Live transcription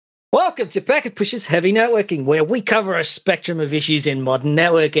Welcome to Packet Pushers Heavy Networking, where we cover a spectrum of issues in modern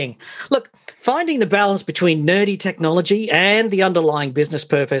networking. Look, finding the balance between nerdy technology and the underlying business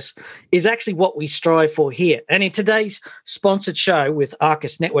purpose is actually what we strive for here. And in today's sponsored show with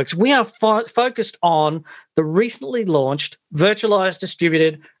Arrcus Networks, we are focused on the recently launched Virtualized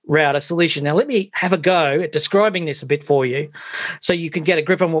Distributed Router solution. Now, let me have a go at describing this a bit for you so you can get a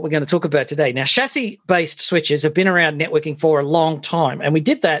grip on what we're going to talk about today. Now, chassis-based switches have been around networking for a long time, and we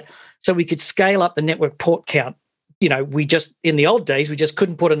did that so we could scale up the network port count. In the old days, we just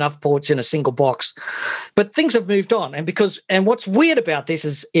couldn't put enough ports in a single box. But things have moved on. And what's weird about this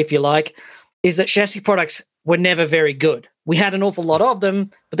is, if you like, is that chassis products were never very good. We had an awful lot of them,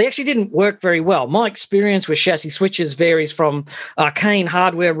 but they actually didn't work very well. My experience with chassis switches varies from arcane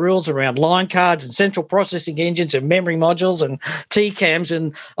hardware rules around line cards and central processing engines and memory modules and TCAMs.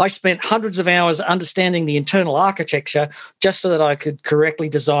 And I spent hundreds of hours understanding the internal architecture just so that I could correctly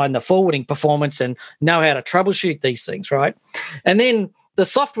design the forwarding performance and know how to troubleshoot these things, right? And then the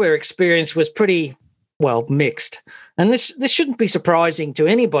software experience was pretty mixed. And this shouldn't be surprising to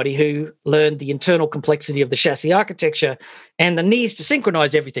anybody who learned the internal complexity of the chassis architecture and the needs to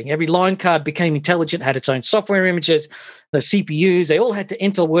synchronize everything. Every line card became intelligent, had its own software images, the CPUs, they all had to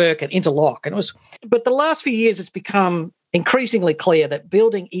interwork and interlock. But the last few years, it's become increasingly clear that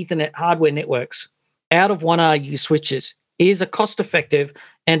building Ethernet hardware networks out of 1RU switches is a cost-effective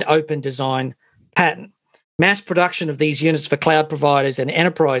and open design pattern. Mass production of these units for cloud providers and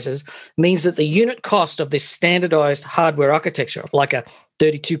enterprises means that the unit cost of this standardized hardware architecture of like a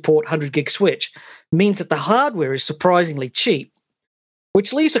 32-port 100-gig switch means that the hardware is surprisingly cheap,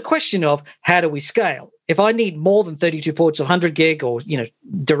 which leaves a question of how do we scale? If I need more than 32 ports of 100-gig or,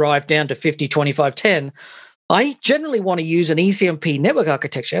 derive down to 50, 25, 10, I generally want to use an ECMP network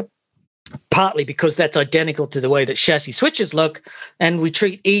architecture, partly because that's identical to the way that chassis switches look, and we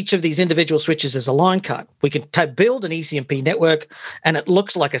treat each of these individual switches as a line card. We can build an ECMP network, and it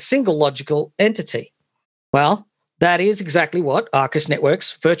looks like a single logical entity. Well, that is exactly what Arrcus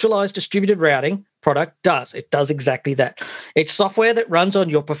Networks' virtualized distributed routing product does. It does exactly that. It's software that runs on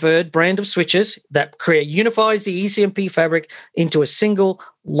your preferred brand of switches that unifies the ECMP fabric into a single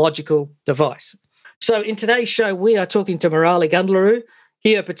logical device. So in today's show, we are talking to Murali Gundalaru,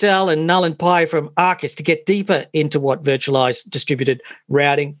 Hio Patel and Nalan Pai from Arrcus to get deeper into what virtualized distributed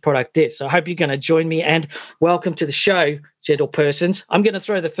routing product is. So I hope you're going to join me, and welcome to the show, gentle persons. I'm going to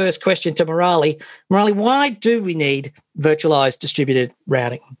throw the first question to Murali. Murali, why do we need virtualized distributed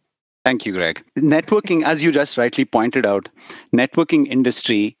routing? Thank you, Greg. Networking, as you just rightly pointed out, networking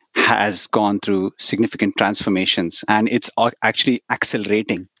industry has gone through significant transformations, and it's actually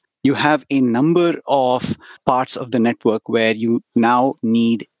accelerating. You have a number of parts of the network where you now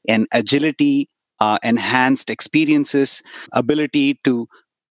need an agility, enhanced experiences, ability to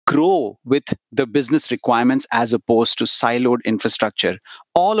grow with the business requirements as opposed to siloed infrastructure.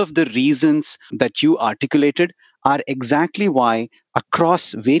 All of the reasons that you articulated are exactly why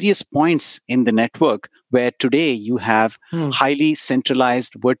across various points in the network where today you have highly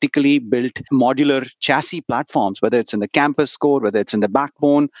centralized, vertically built modular chassis platforms, whether it's in the campus core, whether it's in the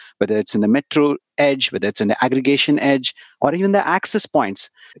backbone, whether it's in the metro edge, whether it's in the aggregation edge, or even the access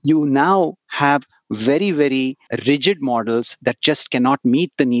points, you now have very, very rigid models that just cannot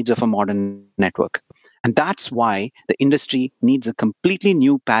meet the needs of a modern network. And that's why the industry needs a completely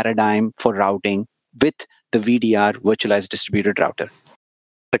new paradigm for routing with the VDR, virtualized distributed router.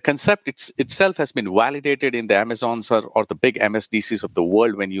 The concept itself has been validated in the Amazons or the big MSDCs of the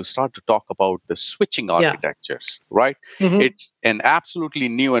world when you start to talk about the switching architectures, right? Mm-hmm. It's an absolutely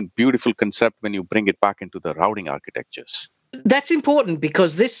new and beautiful concept when you bring it back into the routing architectures. That's important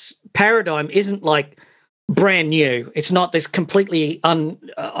because this paradigm isn't like brand new. It's not this completely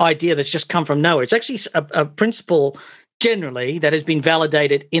idea that's just come from nowhere. It's actually a principle generally that has been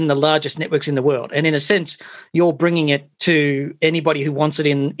validated in the largest networks in the world. And in a sense, you're bringing it to anybody who wants it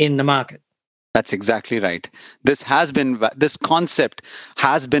in the market. That's exactly right. This concept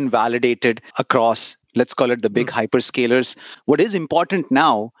has been validated across, let's call it the big hyperscalers. What is important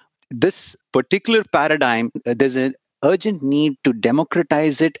now, this particular paradigm, there's an urgent need to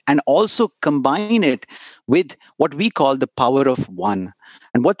democratize it and also combine it with what we call the power of one.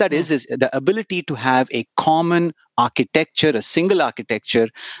 And what that is the ability to have a common architecture, a single architecture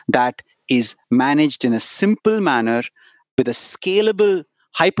that is managed in a simple manner with a scalable,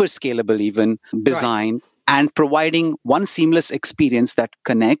 hyper-scalable even design, and providing one seamless experience that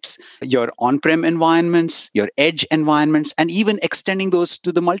connects your on-prem environments, your edge environments, and even extending those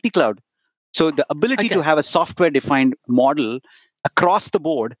to the multi-cloud. So the ability to have a software-defined model across the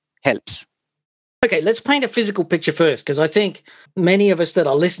board helps. Okay, let's paint a physical picture first, because I think many of us that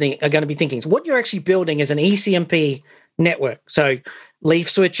are listening are going to be thinking, so what you're actually building is an ECMP network. So leaf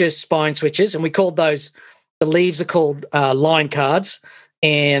switches, spine switches, and we called those, the leaves are called line cards,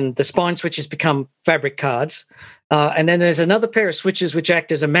 and the spine switches become fabric cards. And then there's another pair of switches which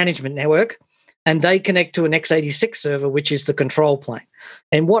act as a management network, and they connect to an x86 server, which is the control plane.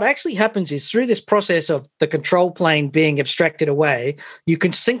 And what actually happens is through this process of the control plane being abstracted away, you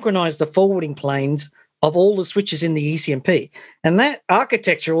can synchronize the forwarding planes of all the switches in the ECMP. And that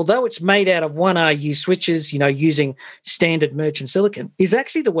architecture, although it's made out of 1RU switches, using standard merchant silicon, is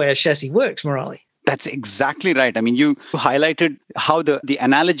actually the way a chassis works, Murali. That's exactly right. I mean, you highlighted how the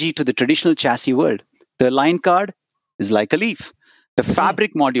analogy to the traditional chassis world. The line card is like a leaf. The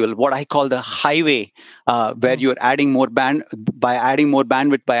fabric module, what I call the highway, where you're adding more bandwidth by adding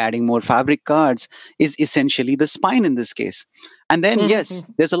more fabric cards, is essentially the spine in this case. And then, yes,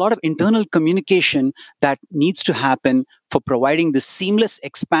 there's a lot of internal communication that needs to happen for providing the seamless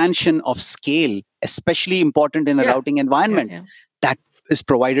expansion of scale, especially important in a routing environment. That is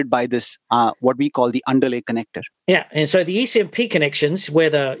provided by this, what we call the underlay connector. Yeah, and so the ECMP connections, where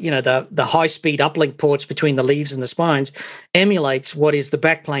the high-speed uplink ports between the leaves and the spines, emulates what is the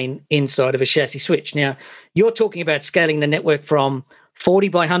backplane inside of a chassis switch. Now, you're talking about scaling the network from 40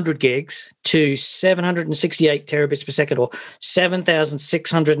 by 100 gigs to 768 terabits per second, or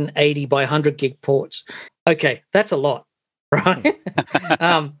 7,680 by 100 gig ports. Okay, that's a lot, right?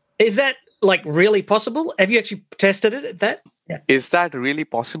 Is that really possible? Have you actually tested it at that? Yeah. Is that really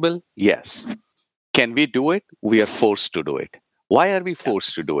possible? Yes. Can we do it? We are forced to do it. Why are we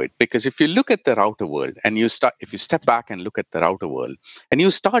forced to do it? Because if you look at the router world and if you step back and look at the router world and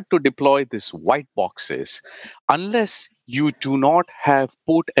you start to deploy these white boxes, unless you do not have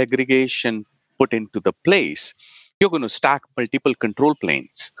port aggregation put into the place, you're going to stack multiple control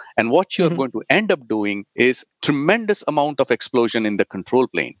planes. And what you're going to end up doing is tremendous amount of explosion in the control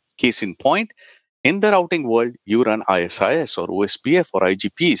plane. Case in point, in the routing world, you run ISIS or OSPF or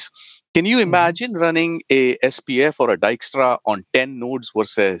IGPs. Can you imagine running a SPF or a Dijkstra on 10 nodes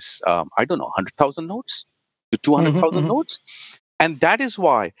versus, 100,000 nodes to 200,000 nodes? And that is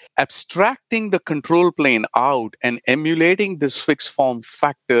why abstracting the control plane out and emulating this fixed form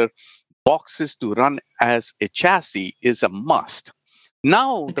factor boxes to run as a chassis is a must.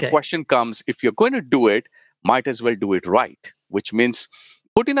 Now, the question comes, if you're going to do it, might as well do it right, which means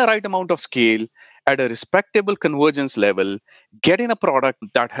put in a right amount of scale at a respectable convergence level, get in a product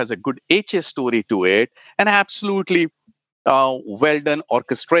that has a good HS story to it, and absolutely well done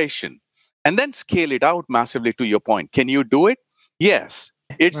orchestration. And then scale it out massively to your point. Can you do it? Yes.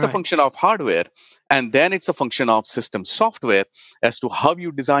 It's the function of hardware. And then it's a function of system software as to how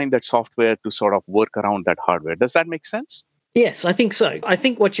you design that software to sort of work around that hardware. Does that make sense? Yes, I think so. I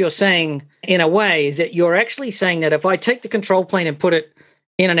think what you're saying in a way is that you're actually saying that if I take the control plane and put it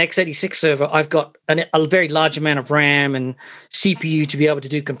in an x86 server, I've got a very large amount of RAM and CPU to be able to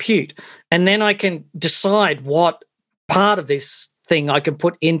do compute. And then I can decide what part of this thing I can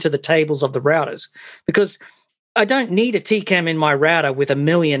put into the tables of the routers. Because I don't need a TCAM in my router with 1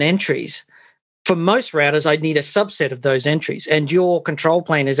 million entries. For most routers, I need a subset of those entries. And your control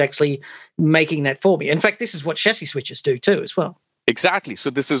plane is actually making that for me. In fact, this is what chassis switches do too as well. Exactly.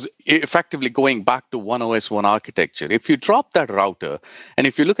 So this is effectively going back to one OS, one architecture. If you drop that router, and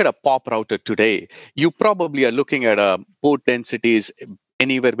if you look at a POP router today, you probably are looking at port densities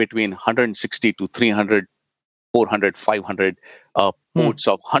anywhere between 160 to 300, 400, 500 ports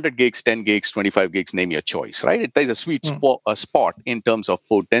of 100 gigs, 10 gigs, 25 gigs, name your choice, right? There's a sweet spot in terms of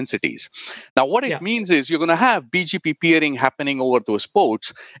port densities. Now, what it means is you're going to have BGP peering happening over those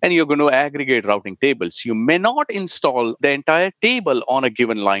ports, and you're going to aggregate routing tables. You may not install the entire table on a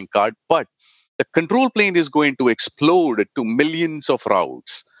given line card, but the control plane is going to explode to millions of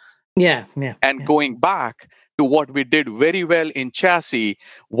routes. And going back to what we did very well in chassis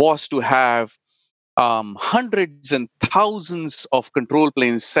was to have hundreds and thousands of control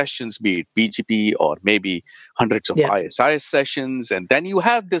plane sessions, be it BGP or maybe hundreds of ISIS sessions. And then you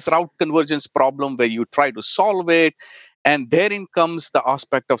have this route convergence problem where you try to solve it. And therein comes the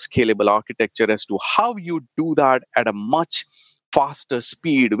aspect of scalable architecture as to how you do that at a much faster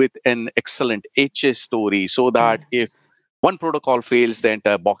speed with an excellent HS story, so that if one protocol fails, the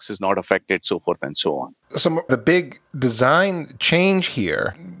entire box is not affected, so forth and so on. So the big design change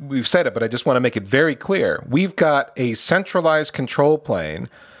here, we've said it, but I just want to make it very clear. We've got a centralized control plane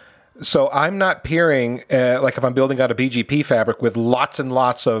So I'm not peering, like if I'm building out a BGP fabric with lots and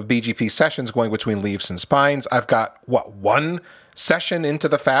lots of BGP sessions going between leaves and spines, I've got, one session into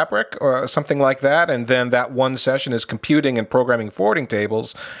the fabric or something like that, and then that one session is computing and programming forwarding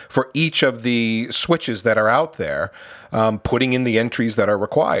tables for each of the switches that are out there, putting in the entries that are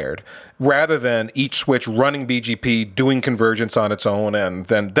required, rather than each switch running BGP, doing convergence on its own, and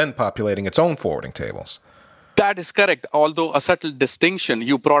then populating its own forwarding tables. That is correct. Although a subtle distinction,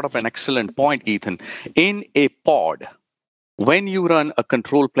 you brought up an excellent point, Ethan. In a pod, when you run a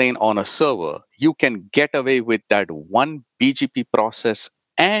control plane on a server, you can get away with that one BGP process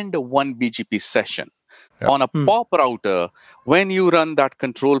and one BGP session. Yep. On a POP router, when you run that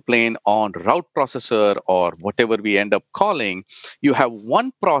control plane on route processor or whatever we end up calling, you have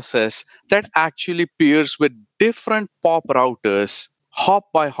one process that actually peers with different POP routers,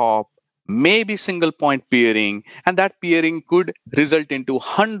 hop by hop, maybe single point peering, and that peering could result into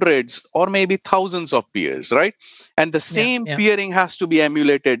hundreds or maybe thousands of peers, right? And the same peering has to be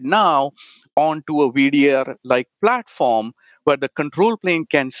emulated now onto a VDR like platform where the control plane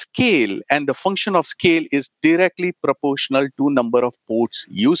can scale, and the function of scale is directly proportional to number of ports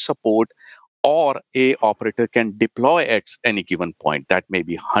you support or a operator can deploy at any given point. That may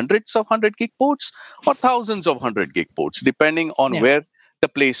be hundreds of 100 gig ports or thousands of 100 gig ports, depending on where the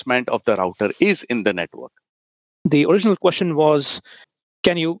placement of the router is in the network. The original question was,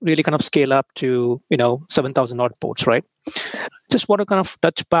 can you really kind of scale up to 7,000 odd ports, right? Just want to kind of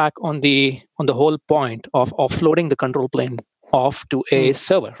touch back on the whole point of offloading the control plane off to a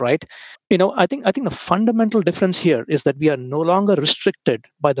server, right? I think the fundamental difference here is that we are no longer restricted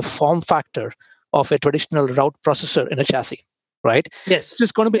by the form factor of a traditional route processor in a chassis, right? Yes. It's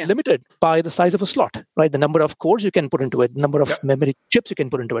just going to be limited by the size of a slot, right? The number of cores you can put into it, the number of memory chips you can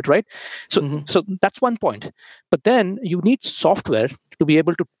put into it, right? So, so that's one point. But then you need software to be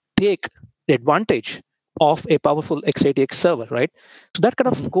able to take the advantage of a powerful x86 server, right? So that kind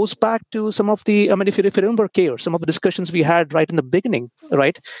of goes back to some of the, if you remember, Kay, some of the discussions we had right in the beginning,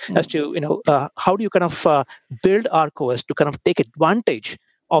 right? As to, how do you kind of build Arrcus to kind of take advantage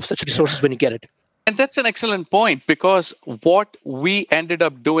of such resources when you get it? And that's an excellent point, because what we ended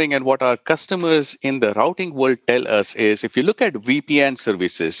up doing and what our customers in the routing world tell us is, if you look at VPN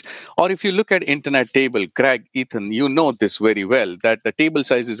services or if you look at internet table, Greg, Ethan, you know this very well, that the table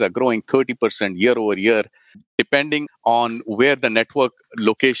sizes are growing 30% year over year, depending on where the network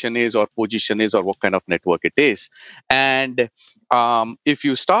location is or position is or what kind of network it is. And if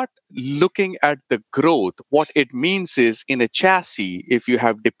you start looking at the growth, what it means is, in a chassis, if you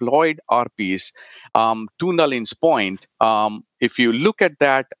have deployed RPs to Nallin's point, if you look at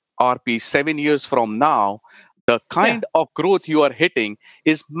that RP 7 years from now, the kind of growth you are hitting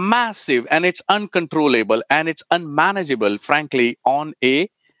is massive, and it's uncontrollable and it's unmanageable, frankly, on a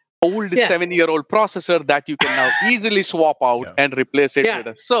old 7-year-old processor that you can now easily swap out and replace it with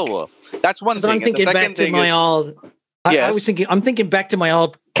a server. That's one thing. I'm thinking back to my old. I'm thinking back to my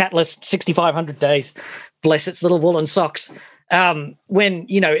old Catalyst 6500 days. Bless its little woolen socks. When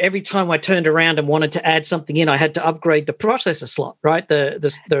every time I turned around and wanted to add something in, I had to upgrade the processor slot, right?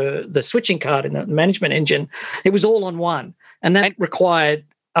 The switching card in the management engine. It was all on one, and that required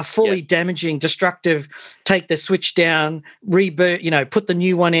a fully damaging, destructive, take the switch down, reboot, put the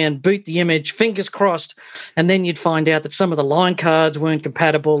new one in, boot the image, fingers crossed, and then you'd find out that some of the line cards weren't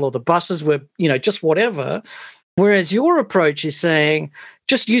compatible or the buses were, just whatever. Whereas your approach is saying,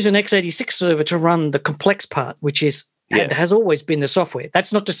 just use an x86 server to run the complex part, which is and has always been the software.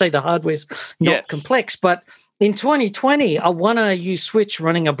 That's not to say the hardware's not complex, but in 2020, a 1RU switch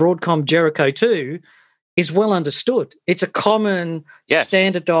running a Broadcom Jericho 2 is well understood. It's a common,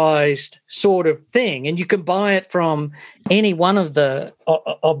 standardized sort of thing, and you can buy it from any one of the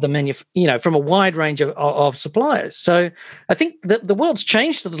from a wide range of suppliers. So I think that the world's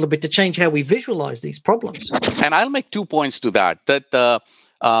changed a little bit to change how we visualize these problems. And I'll make 2 points to that. That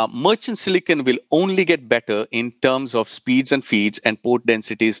merchant silicon will only get better in terms of speeds and feeds and port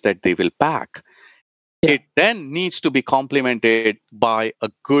densities that they will pack. It then needs to be complemented by a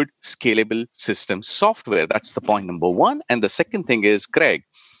good scalable system software. That's the point number one. And the second thing is, Greg,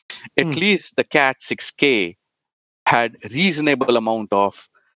 at least the Cat 6K had reasonable amount of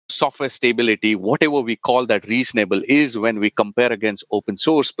software stability. Whatever we call that reasonable is when we compare against open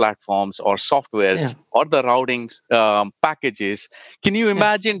source platforms or softwares or the routing packages. Can you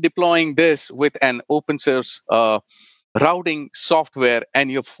imagine deploying this with an open source routing software,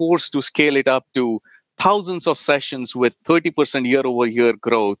 and you're forced to scale it up to thousands of sessions with 30% year over year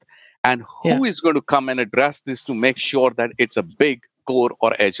growth? And who is going to come and address this to make sure that it's a big core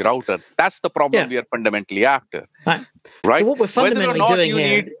or edge router? That's the problem we are fundamentally after. Right? So what we're fundamentally doing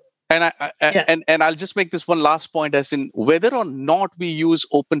here... And I'll just make this one last point, as in whether or not we use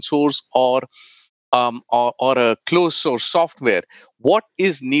open source or a closed source software, what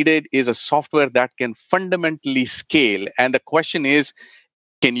is needed is a software that can fundamentally scale. And the question is,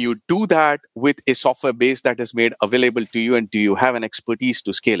 can you do that with a software base that is made available to you, and do you have an expertise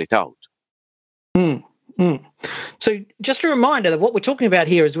to scale it out? So just a reminder that what we're talking about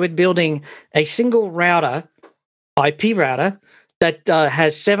here is we're building a single router, IP router, that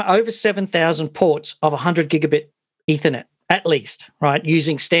has over 7,000 ports of 100 gigabit Ethernet, at least, right,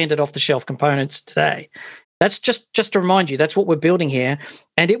 using standard off-the-shelf components today. That's just to remind you, that's what we're building here.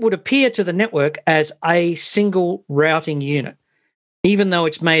 And it would appear to the network as a single routing unit, even though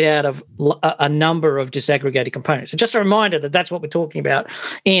it's made out of a number of disaggregated components. So just a reminder that that's what we're talking about.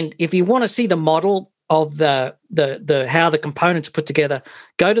 And if you want to see the model of the how the components are put together,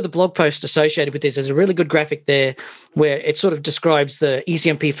 go to the blog post associated with this. There's a really good graphic there where it sort of describes the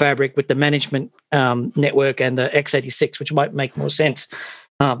ECMP fabric with the management network and the x86, which might make more sense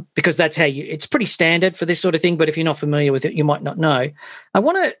because that's how it's pretty standard for this sort of thing. But if you're not familiar with it, you might not know. I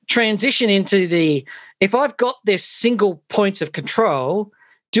want to transition into if I've got this single points of control,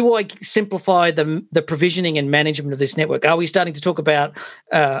 do I simplify the provisioning and management of this network? Are we starting to talk about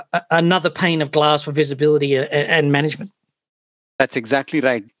another pane of glass for visibility and management? That's exactly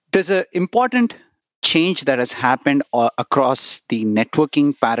right. There's an important change that has happened across the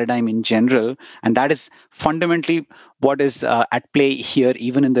networking paradigm in general, and that is fundamentally what is at play here,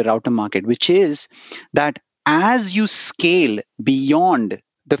 even in the router market, which is that as you scale beyond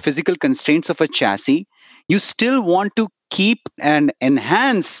the physical constraints of a chassis, you still want to keep and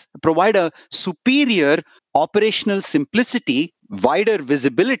provide a superior operational simplicity, wider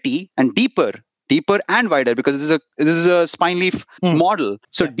visibility, and deeper and wider, because this is a spine leaf model.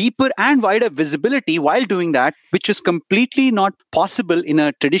 So deeper and wider visibility while doing that, which is completely not possible in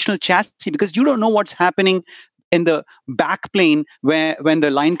a traditional chassis, because you don't know what's happening in the back plane when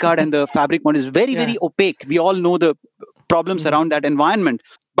the line card and the fabric model is very, very opaque. We all know the problems around that environment.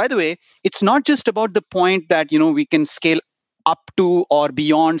 By the way, it's not just about the point that we can scale up to or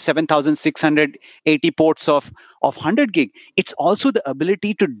beyond 7,680 ports of 100 gig. It's also the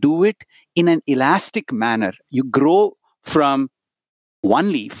ability to do it in an elastic manner. You grow from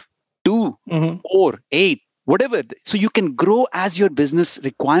 1 leaf, 2, 4, 8, whatever. So you can grow as your business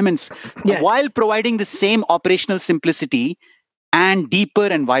requirements while providing the same operational simplicity and deeper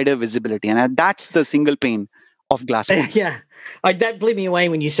and wider visibility. And that's the single pane of glass. That blew me away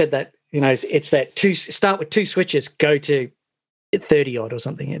when you said that. It's that start with 2 switches, go to 30 odd or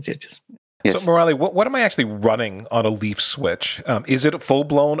something. It's just So Murali, what am I actually running on a leaf switch? Is it a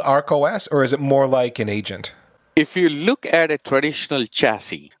full-blown Arrcus, or is it more like an agent? If you look at a traditional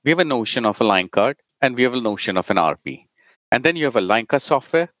chassis, we have a notion of a line card and we have a notion of an RP. And then you have a line card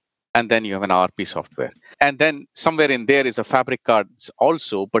software, and then you have an RP software. And then somewhere in there is a fabric card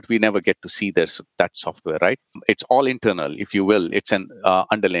also, but we never get to see that software, right? It's all internal, if you will. It's an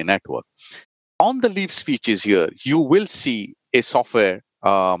underlay network. On the leaf switches here, you will see a software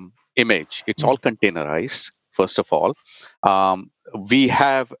image. It's all containerized, first of all. We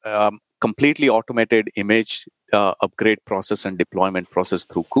have completely automated image upgrade process and deployment process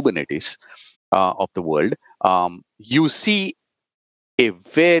through Kubernetes of the world. You see a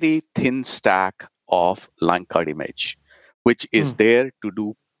very thin stack of line card image, which is there to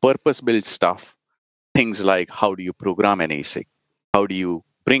do purpose-built stuff. Things like, how do you program an ASIC? How do you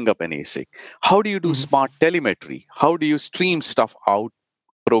bring up an ASIC? How do you do smart telemetry? How do you stream stuff out,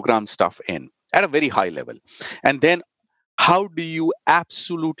 program stuff in at a very high level? And then how do you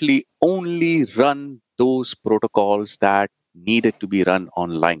absolutely only run those protocols that needed to be run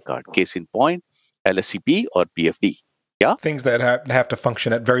on line card? Case in point, LSCP or PFD. Yeah. Things that have to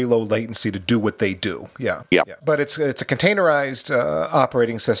function at very low latency to do what they do. Yeah. But it's a containerized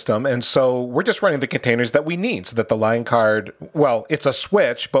operating system, and so we're just running the containers that we need so that the line card, well, it's a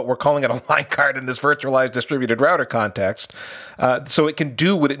switch, but we're calling it a line card in this virtualized distributed router context, so it can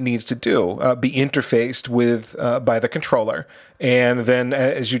do what it needs to do, be interfaced with by the controller, and then,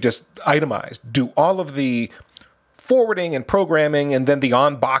 as you just itemized, do all of the forwarding and programming, and then the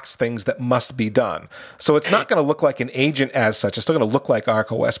on-box things that must be done. So it's not going to look like an agent as such. It's still going to look like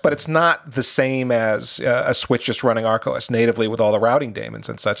Arrcus, but it's not the same as a switch just running Arrcus natively with all the routing daemons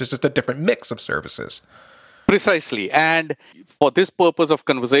and such. It's just a different mix of services. Precisely. And for this purpose of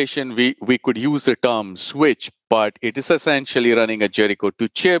conversation, we could use the term switch, but it is essentially running a Jericho 2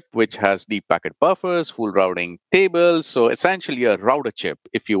 chip, which has deep packet buffers, full routing tables. So essentially a router chip,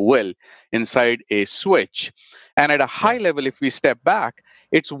 if you will, inside a switch. And at a high level, if we step back,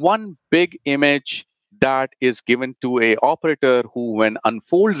 it's one big image that is given to a operator who, when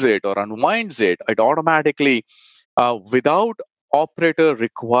unfolds it or unwinds it, it automatically, without operator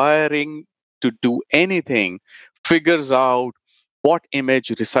requiring to do anything, figures out what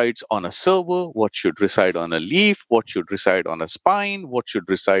image resides on a server, what should reside on a leaf, what should reside on a spine, what should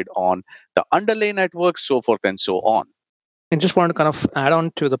reside on the underlay network, so forth and so on. And just wanted to kind of add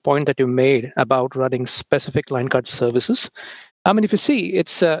on to the point that you made about running specific line card services. I mean, if you see,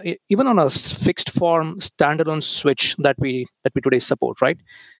 it's even on a fixed form standalone switch that we today support, right?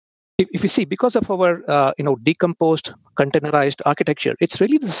 If you see, because of our decomposed containerized architecture, it's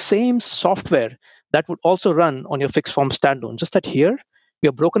really the same software that would also run on your fixed form standalone. Just that here we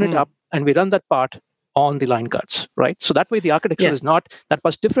have broken it up and we run that part on the line cards, right? So that way the architecture is not that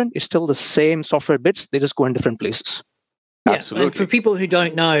much different. It's still the same software bits. They just go in different places. Yeah, absolutely. And for people who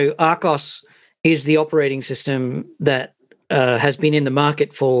don't know, Arrcus is the operating system that has been in the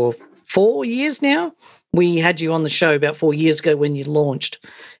market for 4 years now. We had you on the show about 4 years ago when you launched,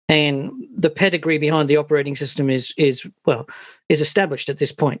 and the pedigree behind the operating system is established at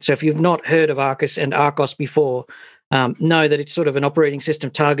this point. So if you've not heard of Arrcus and Arrcus before, know that it's sort of an operating system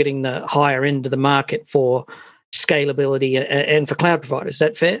targeting the higher end of the market for scalability and for cloud providers. Is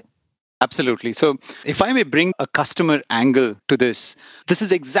that fair? Absolutely. So if I may bring a customer angle to this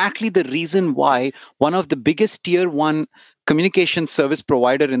is exactly the reason why one of the biggest tier one communication service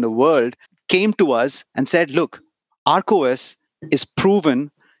provider in the world came to us and said, look, Arrcus is proven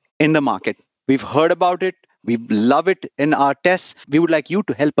in the market. We've heard about it. We love it in our tests. We would like you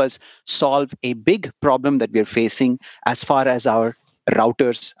to help us solve a big problem that we're facing as far as our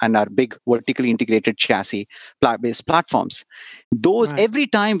routers and our big vertically integrated chassis based platforms. Those every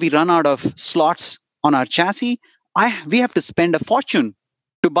time we run out of slots on our chassis, we have to spend a fortune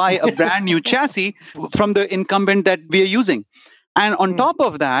to buy a brand new chassis from the incumbent that we are using. And on top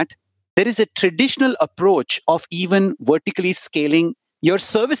of that, there is a traditional approach of even vertically scaling your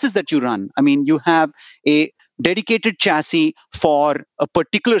services that you run. I mean, you have a dedicated chassis for a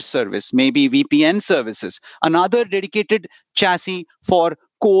particular service, maybe VPN services, another dedicated chassis for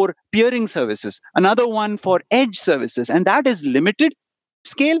core peering services, another one for edge services. And that is limited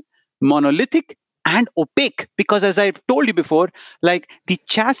scale, monolithic, and opaque, because as I've told you before, like the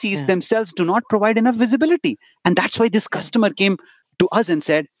chassis themselves do not provide enough visibility. And that's why this customer came to us and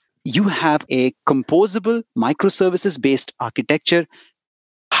said, you have a composable microservices-based architecture.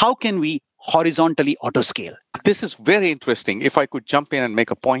 How can we horizontally auto-scale? This is very interesting. If I could jump in and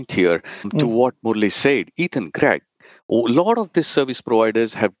make a point here to what Murli said. Ethan, Greg, a lot of these service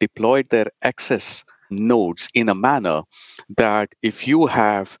providers have deployed their access nodes in a manner that if you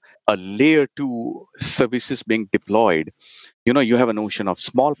have a layer 2 services being deployed, you have a notion of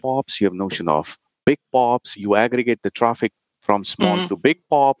small pops, you have a notion of big pops, you aggregate the traffic from small to big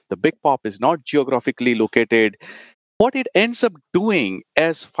pop. The big pop is not geographically located. What it ends up doing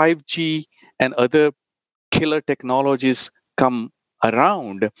as 5G and other killer technologies come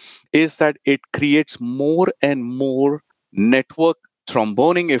around is that it creates more and more network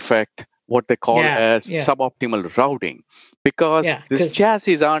tromboning effect, what they call as suboptimal routing. Because these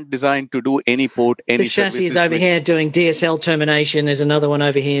chassis aren't designed to do any port, any services. The chassis is over here doing DSL termination. There's another one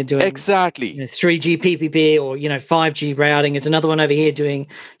over here doing 3G PPP or 5G routing. There's another one over here doing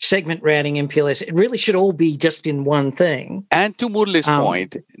segment routing MPLS. It really should all be just in one thing. And to Murli's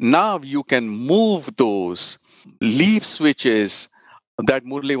point, now you can move those leaf switches that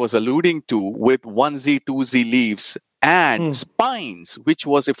Murli was alluding to with 1Z, 2Z leaves and spines, which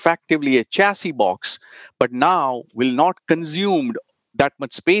was effectively a chassis box, but now will not consume that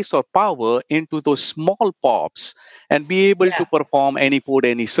much space or power into those small pops and be able to perform any port,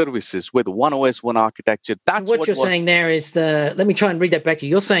 any services with one OS, one architecture. That's so what you're saying there is let me try and read that back to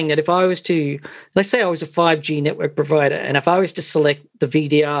you. You're saying that if I was to, let's say I was a 5G network provider, and if I was to select the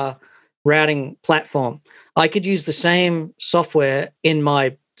VDR routing platform, I could use the same software in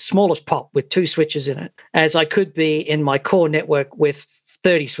my smallest pop with 2 switches in it as I could be in my core network with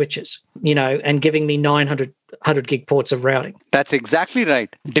 30 switches, and giving me 100 gig ports of routing. That's exactly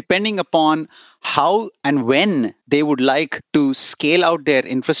right. Depending upon how and when they would like to scale out their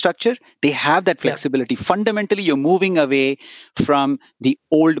infrastructure, they have that flexibility. Fundamentally, you're moving away from the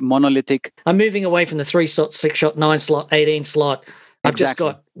old monolithic. I'm moving away from the 3-slot, 6-slot, 9-slot, 18-slot. I've just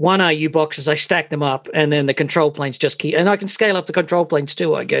got one RU boxes. I stack them up, and then the control planes just keep. And I can scale up the control planes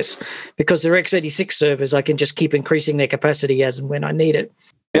too, I guess, because they're x86 servers. I can just keep increasing their capacity as and when I need it.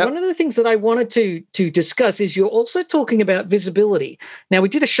 Yep. One of the things that I wanted to discuss is you're also talking about visibility. Now, we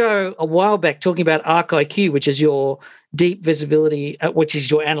did a show a while back talking about ArcIQ, which is your deep visibility, which is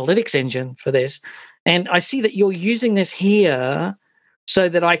your analytics engine for this. And I see that you're using this here so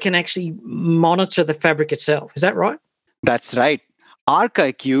that I can actually monitor the fabric itself. Is that right? That's right.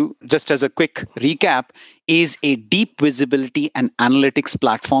 Arrcus, just as a quick recap, is a deep visibility and analytics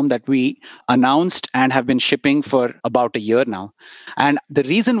platform that we announced and have been shipping for about a year now. And the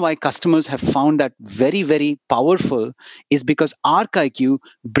reason why customers have found that very, very powerful is because Arrcus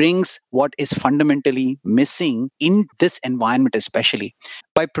brings what is fundamentally missing in this environment, especially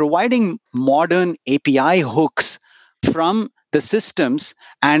by providing modern API hooks from the systems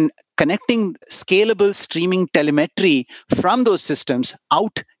and connecting scalable streaming telemetry from those systems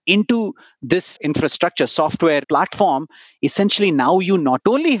out into this infrastructure software platform. Essentially, now you not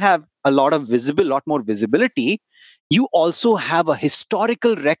only have a lot more visibility, you also have a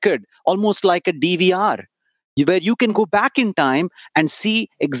historical record, almost like a DVR, where you can go back in time and see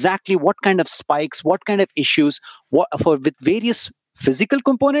exactly what kind of spikes, what kind of issues, with various physical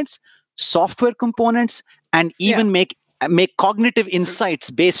components, software components, and even make cognitive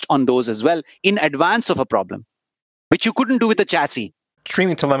insights based on those as well in advance of a problem, which you couldn't do with a chassis.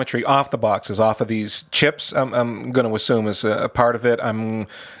 Streaming telemetry off the boxes, off of these chips, I'm going to assume is a part of it. I'm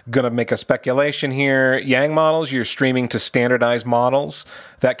going to make a speculation here. Yang models, you're streaming to standardized models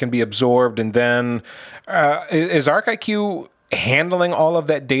that can be absorbed. And then is Arrcus handling all of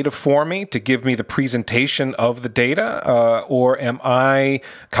that data for me to give me the presentation of the data? Or am I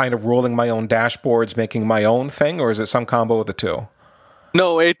kind of rolling my own dashboards, making my own thing? Or is it some combo of the two?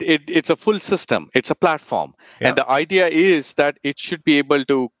 No, it's a full system. It's a platform. Yeah. And the idea is that it should be able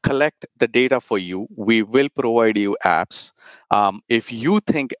to collect the data for you. We will provide you apps. If you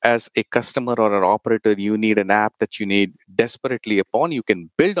think as a customer or an operator, you need an app that you need desperately upon, you can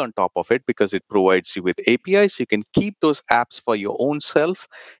build on top of it because it provides you with APIs. You can keep those apps for your own self.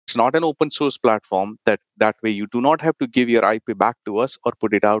 It's not an open source platform. That way you do not have to give your IP back to us or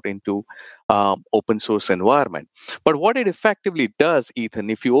put it out into open source environment. But what it effectively does, Ethan,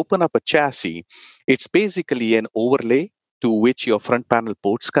 if you open up a chassis, it's basically an overlay to which your front panel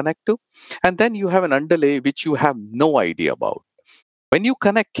ports connect to. And then you have an underlay which you have no idea about. When you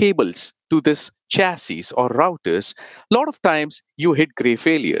connect cables to this chassis or routers, a lot of times you hit gray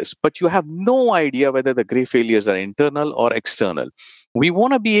failures, but you have no idea whether the gray failures are internal or external. We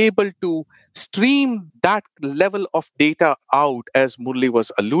want to be able to stream that level of data out, as Murli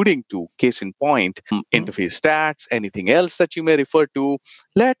was alluding to, case in point, interface stats, anything else that you may refer to.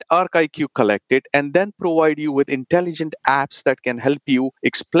 Let Arrcus collect it and then provide you with intelligent apps that can help you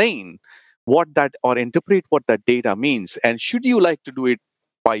explain what that or interpret what that data means. And should you like to do it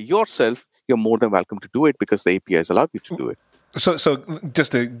by yourself, you're more than welcome to do it because the APIs allow you to do it. So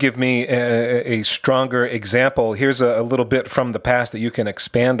just to give me a stronger example, here's a little bit from the past that you can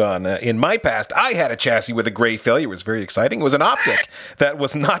expand on. In my past, I had a chassis with a gray failure. It was very exciting. It was an optic that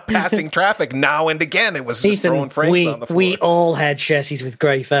was not passing traffic now and again. It was just throwing frames on the floor. We all had chassis with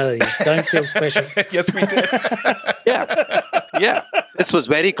gray failures. Don't feel special. Yes, we did. Yeah. This was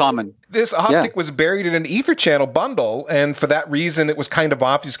very common. This optic was buried in an Ether channel bundle, and for that reason, it was kind of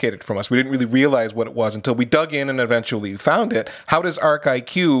obfuscated from us. We didn't really realize what it was until we dug in and eventually found it. How does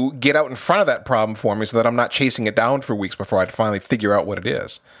Arrcus get out in front of that problem for me so that I'm not chasing it down for weeks before I finally figure out what it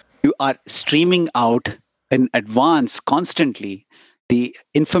is? You are streaming out in advance constantly the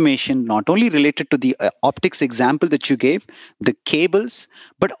information not only related to the optics example that you gave, the cables,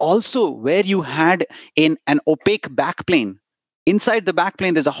 but also where you had an opaque backplane. Inside the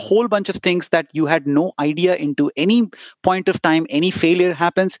backplane, there's a whole bunch of things that you had no idea into any point of time, any failure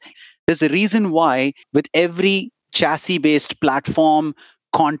happens. There's a reason why with every chassis-based platform,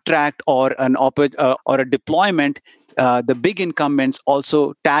 contract, or a deployment, the big incumbents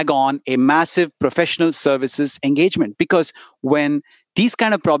also tag on a massive professional services engagement. Because when these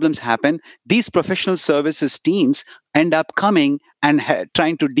kind of problems happen, these professional services teams end up coming and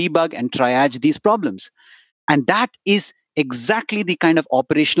trying to debug and triage these problems. And that is exactly the kind of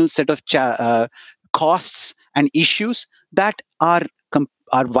operational set of costs and issues that are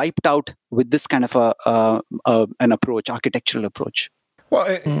wiped out with this kind of an approach, architectural approach. Well,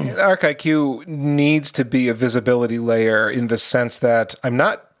 Arrcus needs to be a visibility layer in the sense that I'm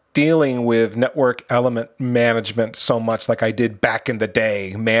not dealing with network element management so much like I did back in the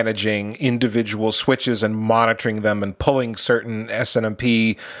day, managing individual switches and monitoring them and pulling certain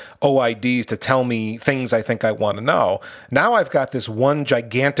SNMP OIDs to tell me things I think I want to know. Now I've got this one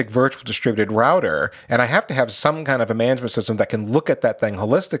gigantic virtual distributed router, and I have to have some kind of a management system that can look at that thing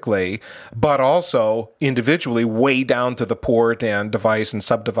holistically, but also individually way down to the port and device and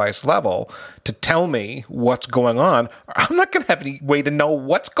sub-device level to tell me what's going on. I'm not going to have any way to know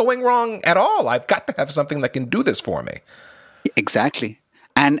what's going wrong at all. I've got to have something that can do this for me. Exactly.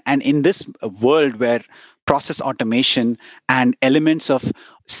 And in this world where process automation and elements of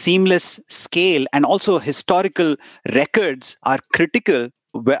seamless scale and also historical records are critical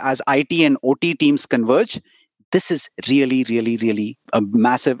as IT and OT teams converge. This is really, really, really a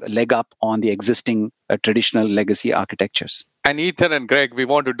massive leg up on the existing traditional legacy architectures. And Ethan and Greg, we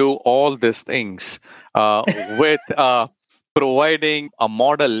want to do all these things with providing a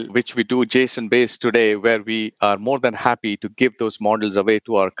model which we do JSON-based today, where we are more than happy to give those models away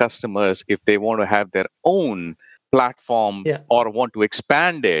to our customers if they want to have their own platform or want to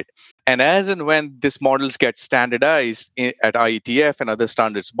expand it. And as and when these models get standardized at IETF and other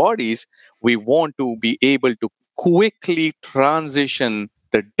standards bodies, we want to be able to quickly transition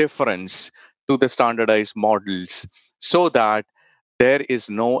the difference to the standardized models so that there is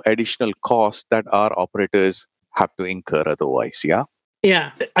no additional cost that our operators have to incur otherwise.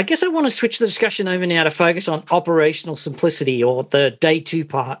 Yeah, I guess I want to switch the discussion over now to focus on operational simplicity, or the day 2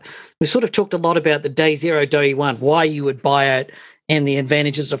 part. We sort of talked a lot about the day 0, day 1, why you would buy it and the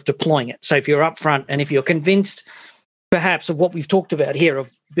advantages of deploying it. So if you're upfront and if you're convinced perhaps of what we've talked about here, of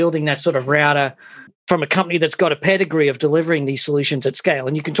building that sort of router from a company that's got a pedigree of delivering these solutions at scale,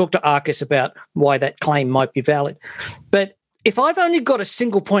 and you can talk to Arrcus about why that claim might be valid. But if I've only got a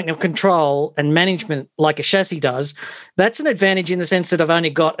single point of control and management like a chassis does, that's an advantage in the sense that I've only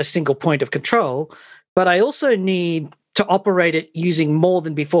got a single point of control, but I also need to operate it using more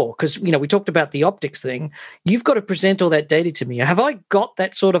than before. Because, we talked about the optics thing. You've got to present all that data to me. Have I got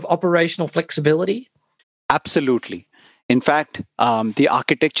that sort of operational flexibility? Absolutely. In fact, the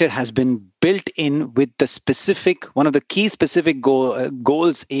architecture has been built in with the specific, one of the key specific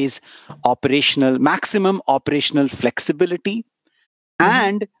goals is maximum operational flexibility,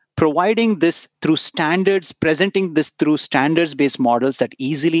 and providing this through standards, presenting this through standards-based models that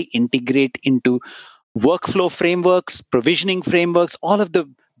easily integrate into workflow frameworks, provisioning frameworks, all of the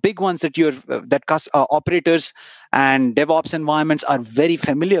big ones that operators and DevOps environments are very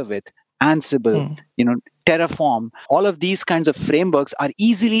familiar with. Ansible, Terraform, all of these kinds of frameworks are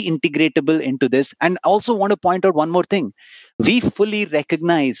easily integratable into this. And also want to point out one more thing. We fully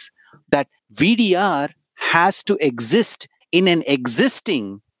recognize that VDR has to exist in an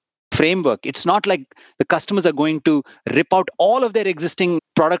existing framework. It's not like the customers are going to rip out all of their existing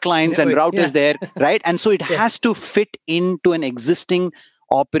product lines and routers there, right? And so it has to fit into an existing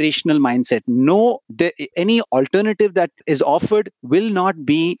operational mindset. Any alternative that is offered will not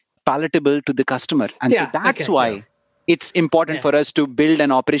be palatable to the customer. And so that's why it's important for us to build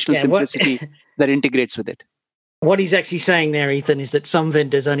an operational simplicity that integrates with it. What he's actually saying there, Ethan, is that some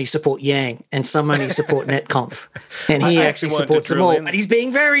vendors only support Yang and some only support NetConf. And he actually supports them all. And he's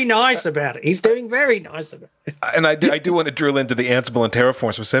being very nice about it. He's doing very nice about it. And I do want to drill into the Ansible and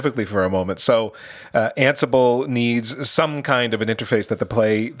Terraform specifically for a moment. So Ansible needs some kind of an interface that the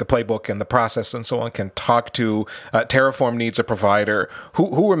playbook and the process and so on can talk to. Terraform needs a provider.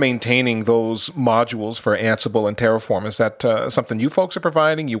 Who are maintaining those modules for Ansible and Terraform? Is that something you folks are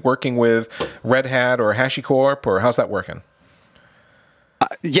providing? You working with Red Hat or HashiCorp, or how's that working?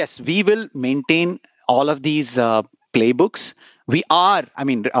 Yes, we will maintain all of these playbooks. We are,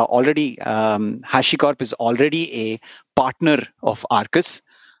 already HashiCorp is already a partner of Arrcus.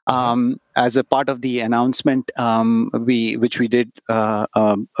 As a part of the announcement which we did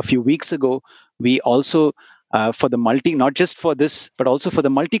a few weeks ago, we also for the not just for this, but also for the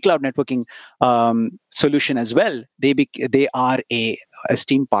multi-cloud networking solution as well. They are a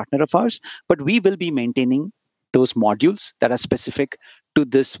esteemed partner of ours, but we will be maintaining those modules that are specific to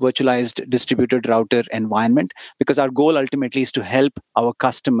this virtualized distributed router environment, because our goal ultimately is to help our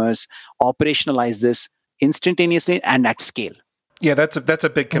customers operationalize this instantaneously and at scale. Yeah, that's a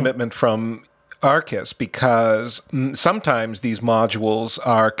big commitment from Arrcus, because sometimes these modules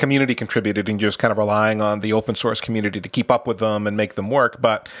are community contributed and you're just kind of relying on the open source community to keep up with them and make them work.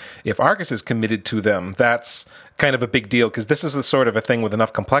 But if Arrcus is committed to them, that's kind of a big deal, because this is the sort of a thing with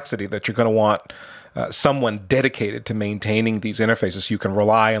enough complexity that you're going to want someone dedicated to maintaining these interfaces. You can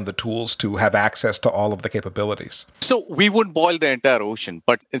rely on the tools to have access to all of the capabilities. So we wouldn't boil the entire ocean,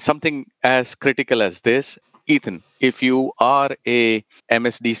 but in something as critical as this, Ethan, if you are a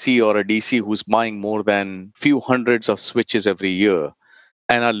MSDC or a DC who's buying more than few hundreds of switches every year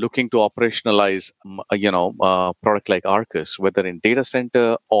and are looking to operationalize, a product like Arrcus, whether in data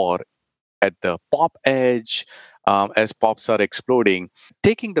center or at the POP edge, as POPs are exploding,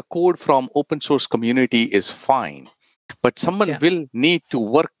 taking the code from open source community is fine. But someone will need to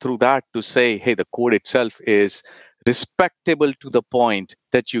work through that to say, hey, the code itself is respectable to the point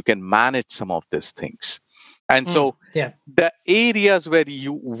that you can manage some of these things. And so the areas where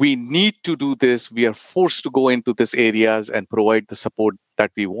we need to do this, we are forced to go into these areas and provide the support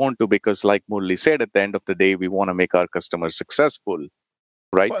that we want to, because like Murli said, at the end of the day, we want to make our customers successful,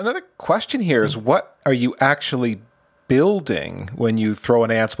 right? Well, another question here is, what are you actually building when you throw an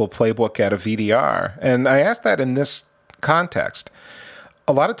Ansible playbook at a VDR? And I ask that in this context.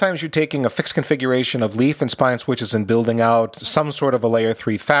 A lot of times you're taking a fixed configuration of leaf and spine switches and building out some sort of a layer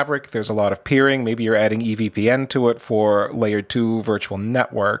 3 fabric. There's a lot of peering. Maybe you're adding EVPN to it for layer 2 virtual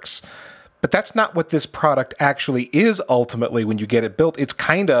networks. But that's not what this product actually is ultimately when you get it built. It's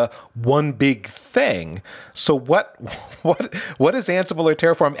kind of one big thing. So what is Ansible or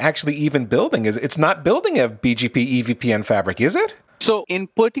Terraform actually even building? It's not building a BGP EVPN fabric, is it? So in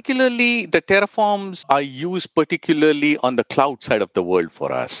particularly, the Terraforms are used particularly on the cloud side of the world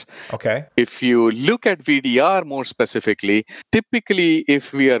for us. Okay. If you look at VDR more specifically, typically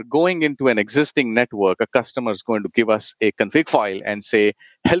if we are going into an existing network, a customer is going to give us a config file and say,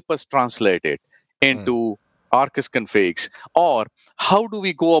 help us translate it into Arrcus configs. Or how do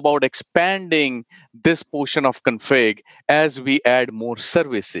we go about expanding this portion of config as we add more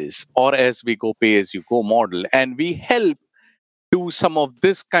services or as we go pay-as-you-go model? And we help do some of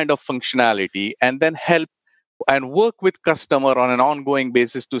this kind of functionality and then help and work with customer on an ongoing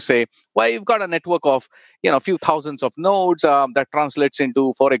basis to say, well, you've got a network of, a few thousands of nodes that translates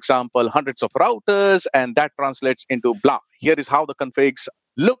into, for example, hundreds of routers, and that translates into blah. Here is how the configs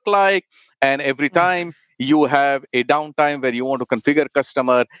look like. And every time you have a downtime where you want to configure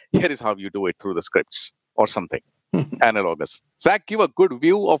customer, here is how you do it through the scripts or something analogous. Zach, give a good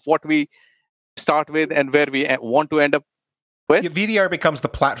view of what we start with and where we want to end up. VDR becomes the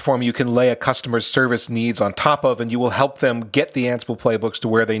platform you can lay a customer's service needs on top of, and you will help them get the Ansible playbooks to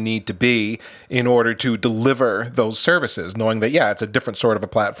where they need to be in order to deliver those services, knowing that, it's a different sort of a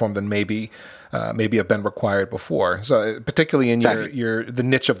platform than maybe have been required before. So particularly in the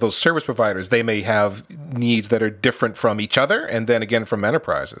niche of those service providers, they may have needs that are different from each other and then again from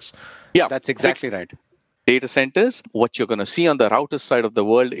enterprises. Yeah, that's exactly right. Data centers, what you're going to see on the router side of the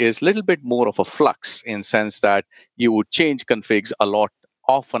world is a little bit more of a flux in sense that you would change configs a lot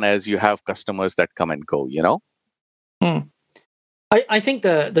often as you have customers that come and go, I think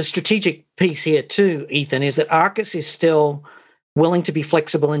the strategic piece here too, Ethan, is that Arrcus is still willing to be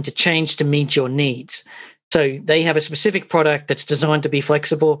flexible and to change to meet your needs. So they have a specific product that's designed to be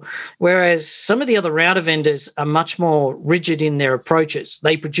flexible, whereas some of the other router vendors are much more rigid in their approaches.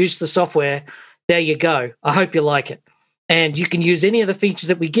 They produce the software. There you go. I hope you like it. And you can use any of the features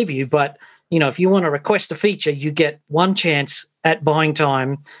that we give you, but if you want to request a feature, you get one chance at buying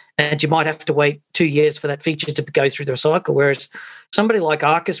time, and you might have to wait 2 years for that feature to go through the cycle. Whereas somebody like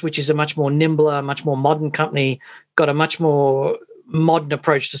Arrcus, which is a much more nimbler, much more modern company, got a much more modern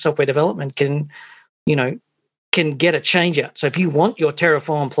approach to software development, can get a change out. So if you want your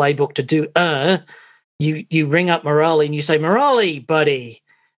Terraform playbook to do, you ring up Morali and you say, Morali, buddy,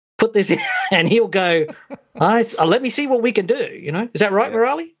 put this in, and he'll go, let me see what we can do. Is that right,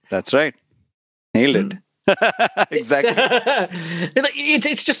 Morali? That's right. Nailed it. Exactly.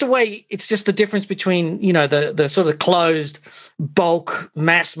 It's just a way. It's just the difference between the sort of closed bulk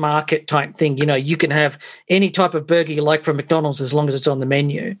mass market type thing. You can have any type of burger you like from McDonald's as long as it's on the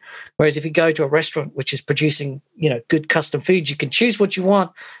menu. Whereas if you go to a restaurant which is producing good custom food, you can choose what you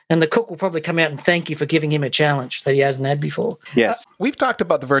want, and the cook will probably come out and thank you for giving him a challenge that he hasn't had before. Yes, we've talked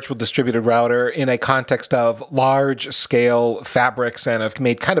about the virtual distributed router in a context of large scale fabrics and have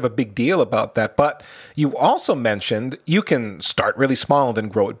made kind of a big deal about that, but you also mentioned you can start really small and then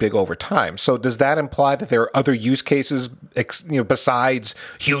grow it big over time. So does that imply that there are other use cases, besides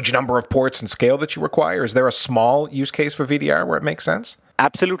huge number of ports and scale that you require? Is there a small use case for VDR where it makes sense?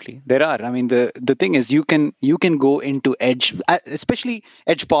 Absolutely, there are. I mean, the thing is, you can go into edge, especially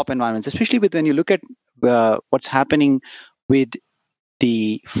edge pop environments, especially when you look at what's happening with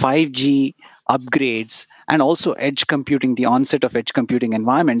the 5G upgrades and also edge computing, the onset of edge computing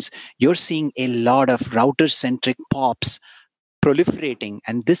environments. You're seeing a lot of router-centric POPs proliferating,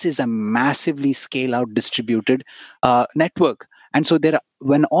 and this is a massively scale-out distributed network. And so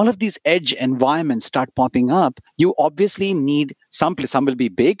when all of these edge environments start popping up, you obviously need some will be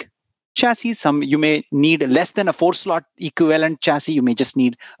big chassis, some you may need less than a 4-slot equivalent chassis. You may just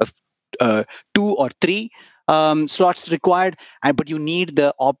need 2 or 3 slots required, but you need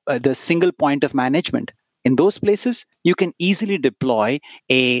the single point of management. In those places, you can easily deploy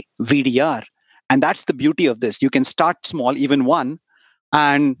a VDR. And that's the beauty of this. You can start small, even one,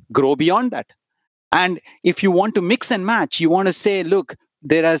 and grow beyond that. And if you want to mix and match, you want to say, look,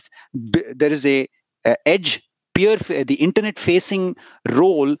 there is a edge the internet facing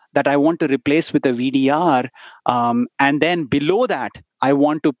role that I want to replace with a VDR. And then below that, I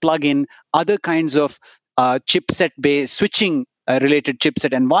want to plug in other kinds of chipset based switching related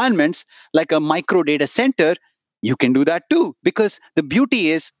chipset environments like a micro data center, you can do that too. Because the beauty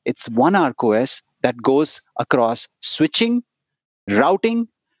is it's one Arrcus that goes across switching, routing,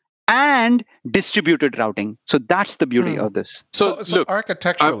 and distributed routing. So that's the beauty of this. So look,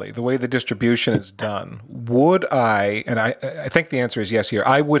 architecturally, the way the distribution is done, would I, and I think the answer is yes here,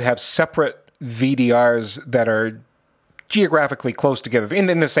 I would have separate VDRs that are geographically close together in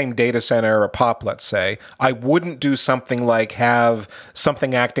the same data center or POP, let's say. I wouldn't do something like have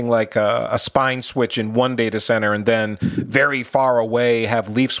something acting like a spine switch in one data center and then very far away have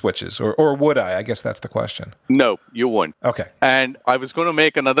leaf switches, or would I? I guess that's the question. No, you won't. Okay. And I was going to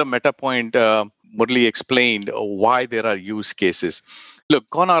make another meta point. Murli explained why there are use cases. Look,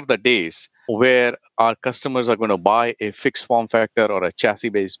 gone are the days where our customers are going to buy a fixed form factor or a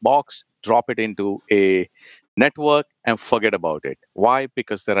chassis-based box, drop it into a network and forget about it. Why?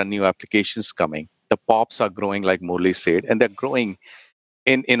 Because there are new applications coming. The POPs are growing, like Murli said, and they're growing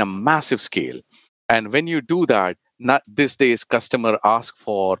in a massive scale. And when you do that, not these days, customer ask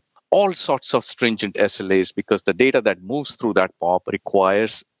for all sorts of stringent SLAs because the data that moves through that POP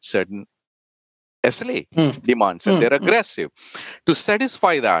requires certain SLA demands, and they're aggressive. To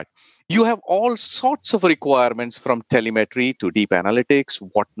satisfy that, you have all sorts of requirements from telemetry to deep analytics,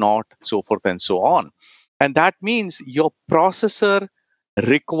 whatnot, so forth and so on. And that means your processor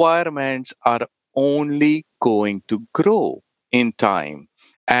requirements are only going to grow in time.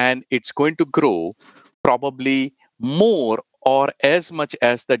 And it's going to grow probably more or as much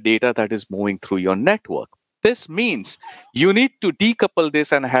as the data that is moving through your network. This means you need to decouple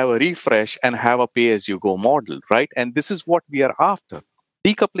this and have a refresh and have a pay-as-you-go model, right? And this is what we are after,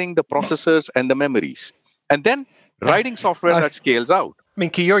 decoupling the processors and the memories. And then writing software that scales out. I mean,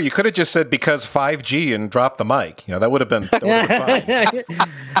 Kiyori, you could have just said because 5G and dropped the mic. That would have been fine.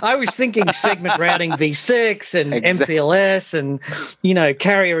 I was thinking segment routing v6 and MPLS and,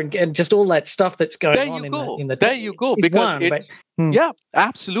 carrier and just all that stuff that's going on in the There you go. Because yeah,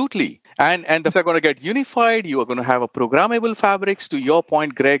 absolutely. And if they're going to get unified, you are going to have a programmable fabrics, to your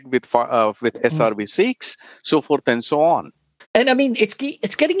point, Greg, with SRv6, so forth and so on. And I mean, it's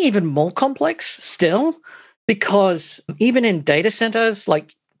getting even more complex still. Because even in data centers,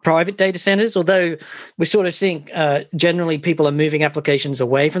 like private data centers, although we're sort of seeing generally people are moving applications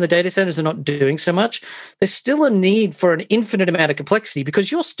away from the data centers and not doing so much, there's still a need for an infinite amount of complexity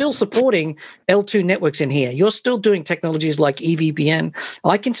because you're still supporting L2 networks in here. You're still doing technologies like EVPN.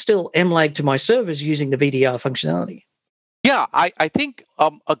 I can still MLAG to my servers using the VDR functionality. Yeah, I think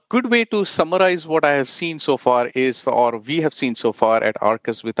a good way to summarize what I have seen so far is, or we have seen so far at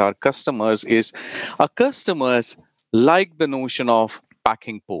Arrcus with our customers, is our customers like the notion of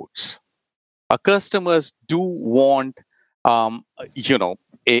packing ports. Our customers do want, at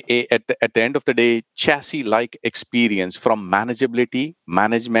the end of the day, chassis-like experience from manageability,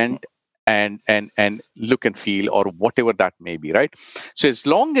 management, and look and feel, or whatever that may be, right? So as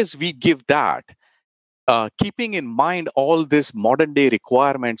long as we give that, keeping in mind all these modern day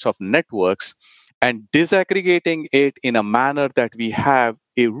requirements of networks and disaggregating it in a manner that we have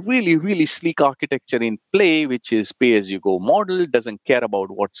a really, really sleek architecture in play, which is pay-as-you-go model, doesn't care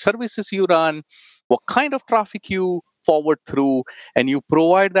about what services you run, what kind of traffic you forward through, and you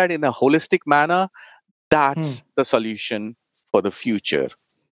provide that in a holistic manner, that's the solution for the future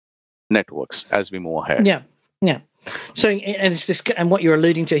networks as we move ahead. Yeah. So, and it's just, and what you're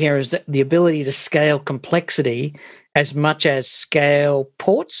alluding to here is that the ability to scale complexity as much as scale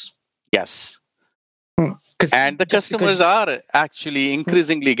ports. Yes, and the customers are actually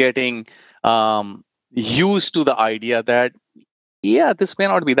increasingly getting used to the idea that this may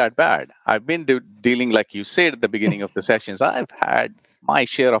not be that bad. I've been dealing, like you said at the beginning of the sessions, I've had my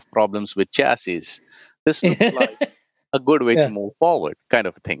share of problems with chassis. This looks like a good way to move forward, kind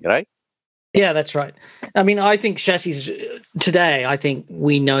of a thing, right? Yeah, that's right. I mean, I think chassis today, I think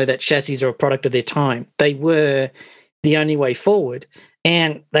we know that chassis are a product of their time. They were the only way forward.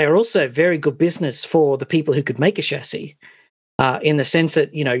 And they are also very good business for the people who could make a chassis in the sense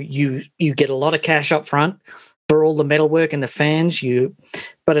that, you get a lot of cash up front for all the metalwork and the fans.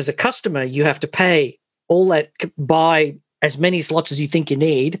 But as a customer, you have to pay all that, buy as many slots as you think you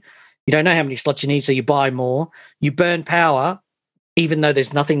need. You don't know how many slots you need, so you buy more. You burn power, even though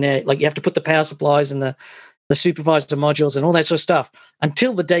there's nothing there. Like you have to put the power supplies and the supervisor modules and all that sort of stuff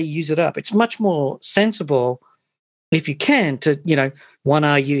until the day you use it up. It's much more sensible, if you can, to, one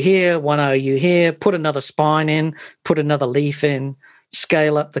RU here, one RU here, put another spine in, put another leaf in,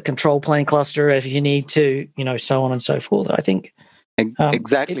 scale up the control plane cluster if you need to, so on and so forth. I think.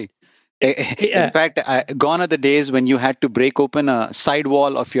 Exactly. In fact, gone are the days when you had to break open a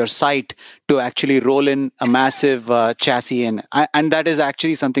sidewall of your site to actually roll in a massive chassis in. And that is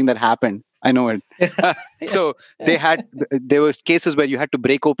actually something that happened. I know it. So there were cases where you had to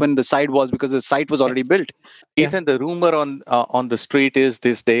break open the sidewalls because the site was already built. Ethan, the rumor on the street is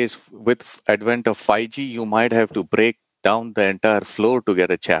these days with advent of 5G, you might have to break down the entire floor to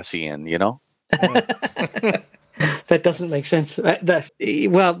get a chassis in, That doesn't make sense.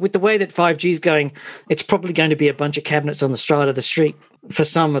 Well, with the way that 5G is going, it's probably going to be a bunch of cabinets on the side of the street, for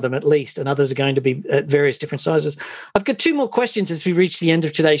some of them at least, and others are going to be at various different sizes. I've got two more questions as we reach the end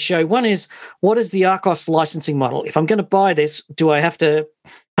of today's show. One is, what is the Arrcus licensing model? If I'm going to buy this, do I have to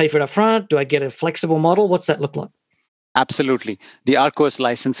pay for it up front? Do I get a flexible model? What's that look like? Absolutely. The Arrcus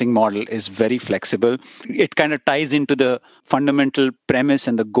licensing model is very flexible. It kind of ties into the fundamental premise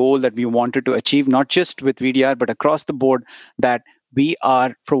and the goal that we wanted to achieve, not just with VDR, but across the board, that we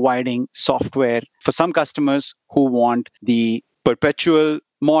are providing software for some customers who want the perpetual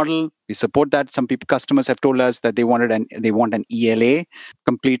model. We support that. Some customers have told us that they want an ELA,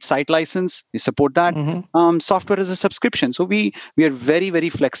 complete site license. We support that. Software as a subscription. So we are very, very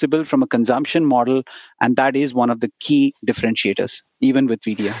flexible from a consumption model, and that is one of the key differentiators, even with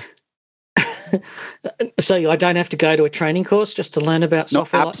VDR. So I don't have to go to a training course just to learn about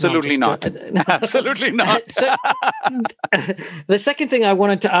software? Absolutely not. Absolutely not. So, the second thing I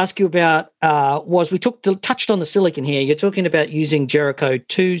wanted to ask you about was we touched on the silicon here. You're talking about using Jericho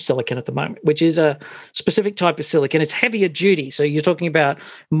 2 silicon at the moment, which is a specific type of silicon. It's heavier duty. So you're talking about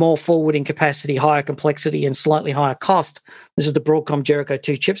more forwarding capacity, higher complexity, and slightly higher cost. This is the Broadcom Jericho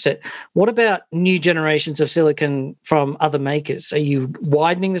 2 chipset. What about new generations of silicon from other makers? Are you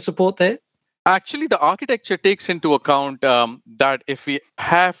widening the support there? Actually, the architecture takes into account that if we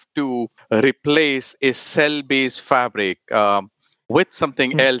have to replace a cell-based fabric with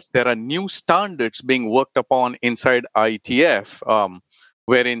something else, there are new standards being worked upon inside IETF,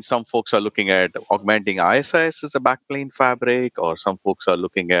 wherein some folks are looking at augmenting ISIS as a backplane fabric, or some folks are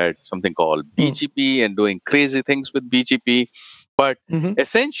looking at something called BGP and doing crazy things with BGP. But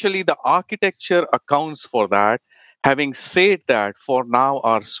essentially, the architecture accounts for that. Having said that, for now,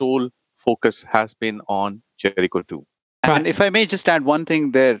 our sole focus has been on Jericho 2. And if I may just add one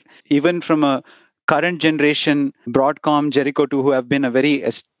thing there, even from a current generation Broadcom Jericho 2, who have been a very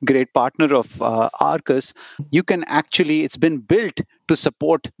great partner of Arrcus, you can actually, it's been built to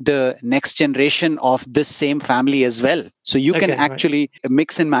support the next generation of this same family as well. So you can actually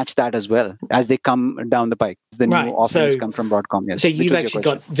mix and match that as well as they come down the pike. The new offerings come from Broadcom. Yes. So you've actually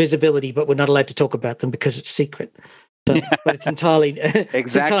got visibility, but we're not allowed to talk about them because it's secret. So, but it's entirely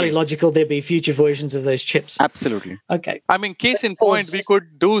it's entirely logical there'd be future versions of those chips. Absolutely. Okay. I mean, case in point, we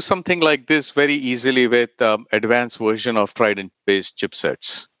could do something like this very easily with advanced version of Trident-based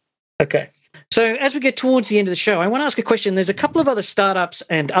chipsets. Okay. So as we get towards the end of the show, I want to ask a question. There's a couple of other startups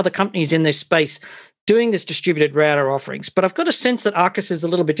and other companies in this space doing this distributed router offerings, but I've got a sense that Arrcus is a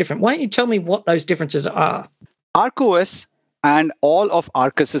little bit different. Why don't you tell me what those differences are? Arrcus and all of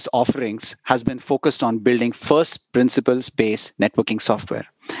Arrcus's offerings has been focused on building first principles-based networking software.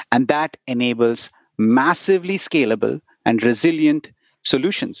 And that enables massively scalable and resilient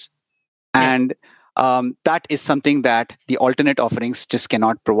solutions. And that is something that the alternate offerings just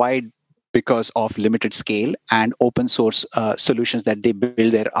cannot provide because of limited scale and open source solutions that they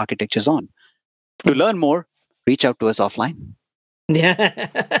build their architectures on. To learn more, reach out to us offline. Yeah,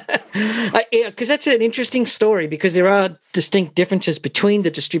 because that's an interesting story, because there are distinct differences between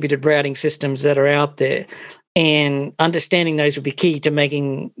the distributed routing systems that are out there, and understanding those would be key to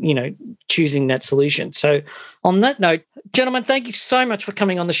making, choosing that solution. So on that note, gentlemen, thank you so much for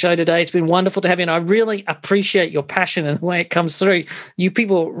coming on the show today. It's been wonderful to have you, and I really appreciate your passion and the way it comes through. You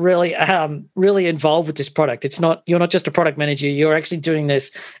people really, really involved with this product. You're not just a product manager, you're actually doing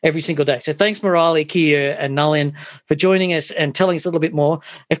this every single day. So thanks, Murali, Kia, and Nalin for joining us and telling us a little bit more.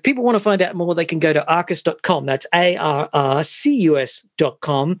 If people want to find out more, they can go to arrcus.com. That's ARRCUS.com.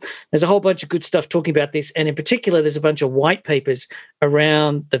 There's a whole bunch of good stuff talking about this, and in particular, there's a bunch of white papers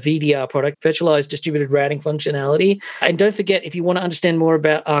around the VDR product, virtualized distributed routing functionality. And don't forget, if you want to understand more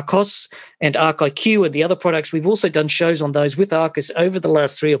about Arrcus and ArcIQ and the other products, we've also done shows on those with Arrcus over the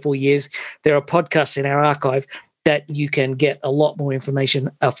last 3 or 4 years. There are podcasts in our archive that you can get a lot more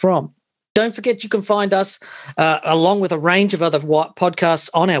information from. Don't forget, you can find us along with a range of other podcasts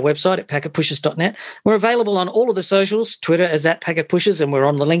on our website at packetpushers.net. We're available on all of the socials, Twitter is @packetpushers, and we're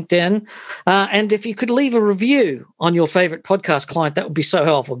on the LinkedIn. And if you could leave a review on your favorite podcast client, that would be so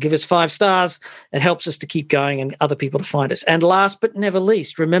helpful. Give us 5 stars. It helps us to keep going and other people to find us. And last but never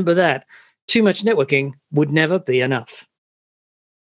least, remember that too much networking would never be enough.